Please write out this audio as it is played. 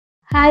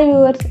Hi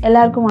viewers,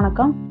 எல்லாருக்கும்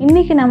வணக்கம்.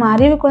 இன்னைக்கு நம்ம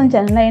அறிவு குளம்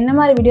சேனல்ல என்ன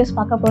மாதிரி வீடியோஸ்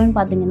பார்க்க போறோம்னு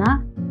பாத்தீங்கன்னா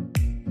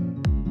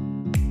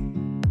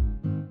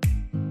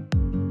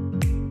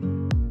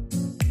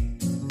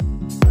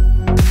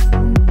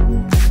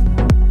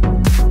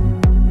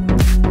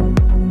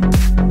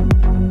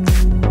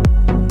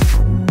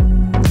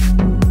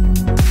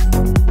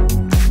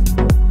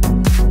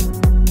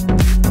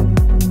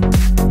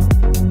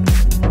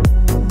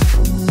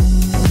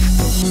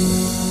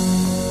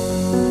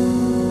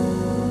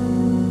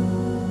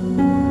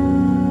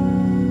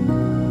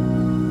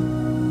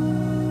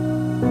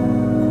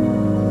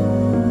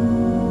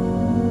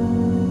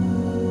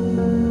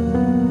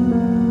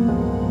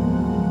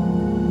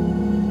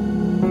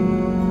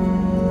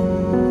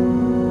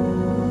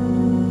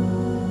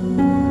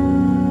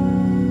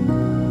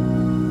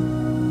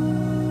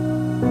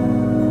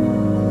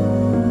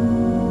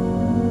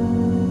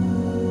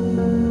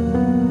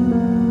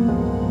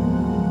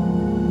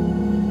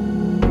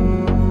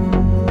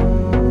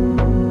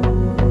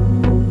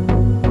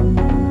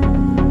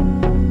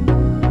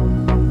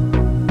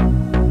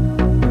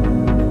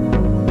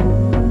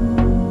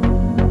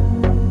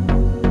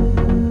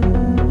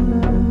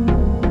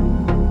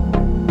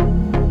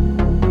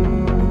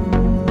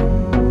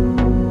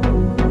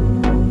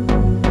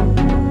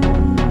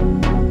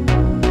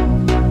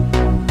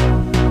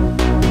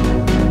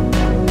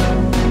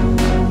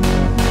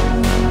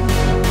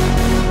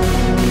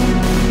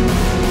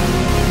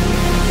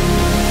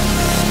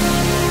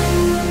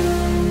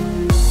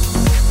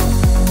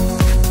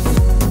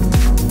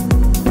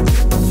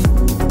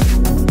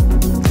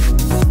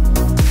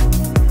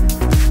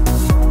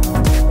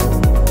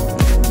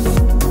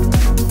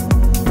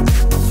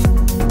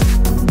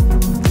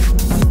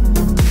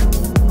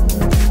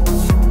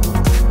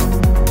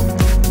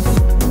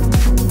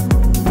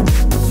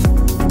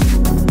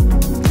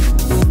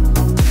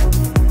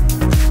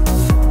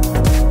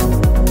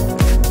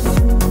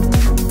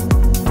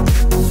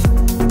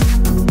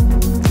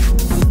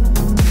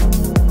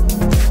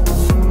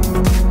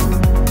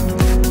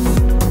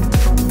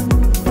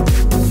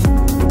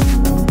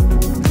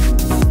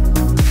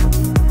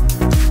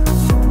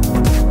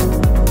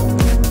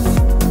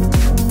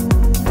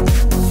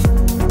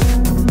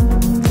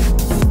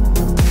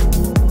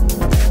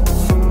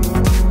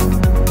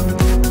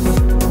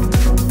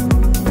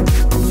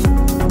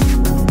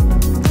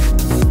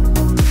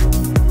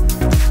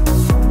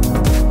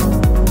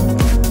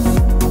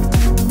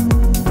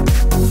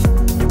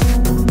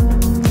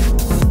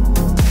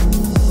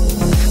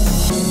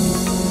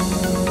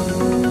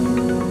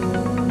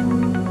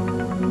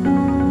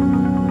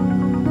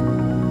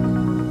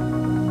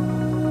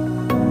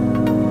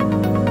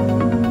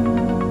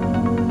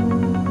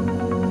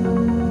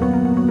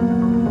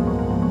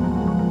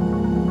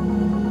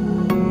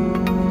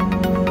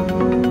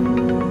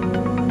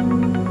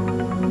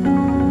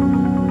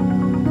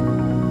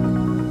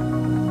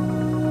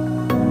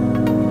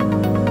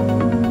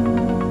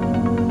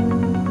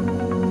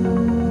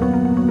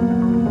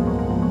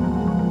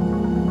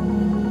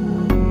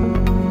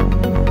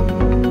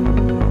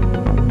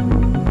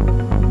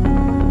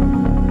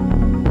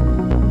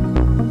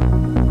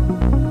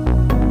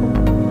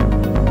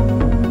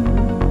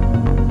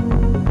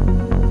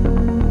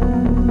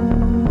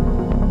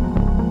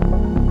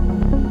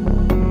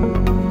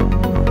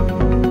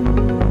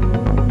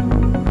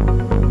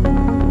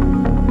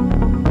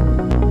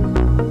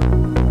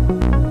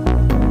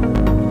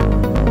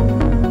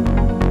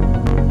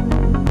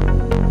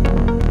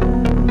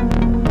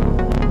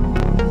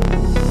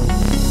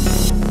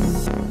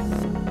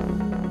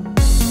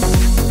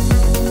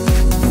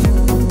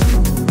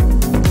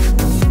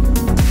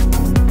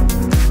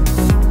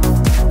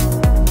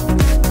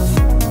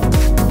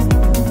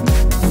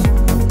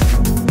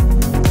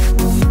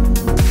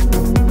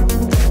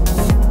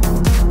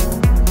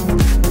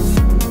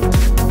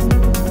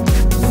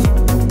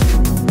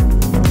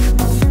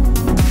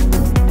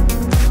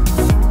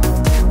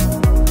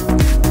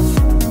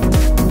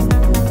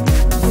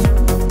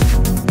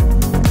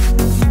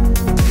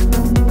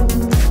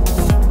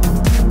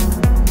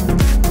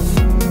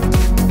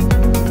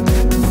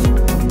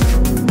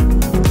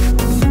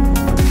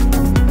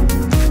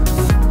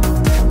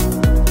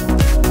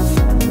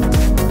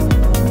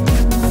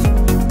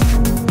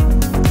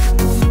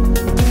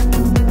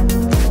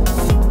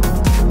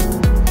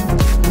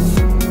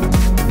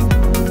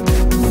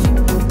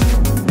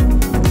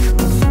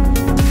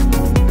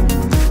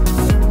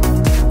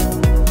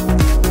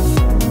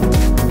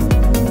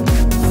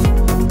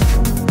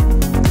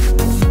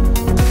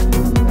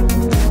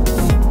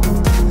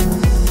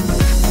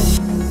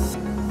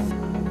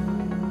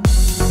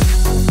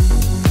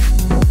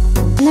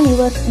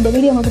இந்த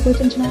வீடியோ உங்களுக்கு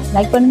பிடிச்சிருந்துச்சுன்னா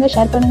லைக் பண்ணுங்க,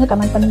 ஷேர் பண்ணுங்க,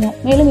 கமெண்ட் பண்ணுங்க.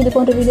 மேலும் இது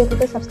போன்ற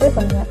வீடியோக்கு சப்ஸ்கிரைப்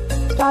பண்ணுங்க.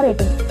 ஸ்டார்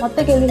ரேட்டிங்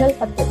மொத்த கேள்விகள்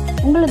 10.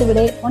 உங்களது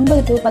விடை 9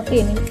 to 10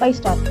 எனில் 5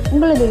 ஸ்டார்.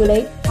 உங்களது விடை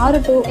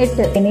 6 to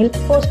 8 எனில்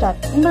 4 ஸ்டார்.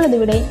 உங்களது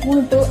விடை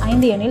 3 to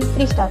 5 எனில்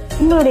 3 ஸ்டார்.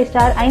 உங்களுடைய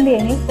ஸ்டார் 5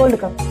 எனில் கோல்டு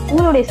கப்.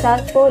 உங்களுடைய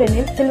ஸ்டார் 4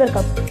 எனில் சில்வர்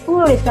கப்.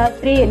 உங்களுடைய ஸ்டார்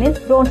 3 எனில்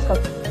பிரான்ஸ்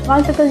கப்.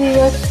 வாழ்த்துக்கள்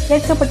வியூவர்ஸ்.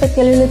 கேட்கப்பட்ட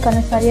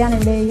கேள்விகளுக்கான சரியான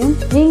விடையையும்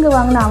நீங்க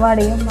வாங்கின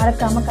அவார்டையும்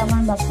மறக்காம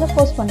கமெண்ட் பாக்ஸ்ல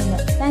போஸ்ட்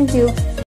பண்ணுங்க. தேங்க்யூ.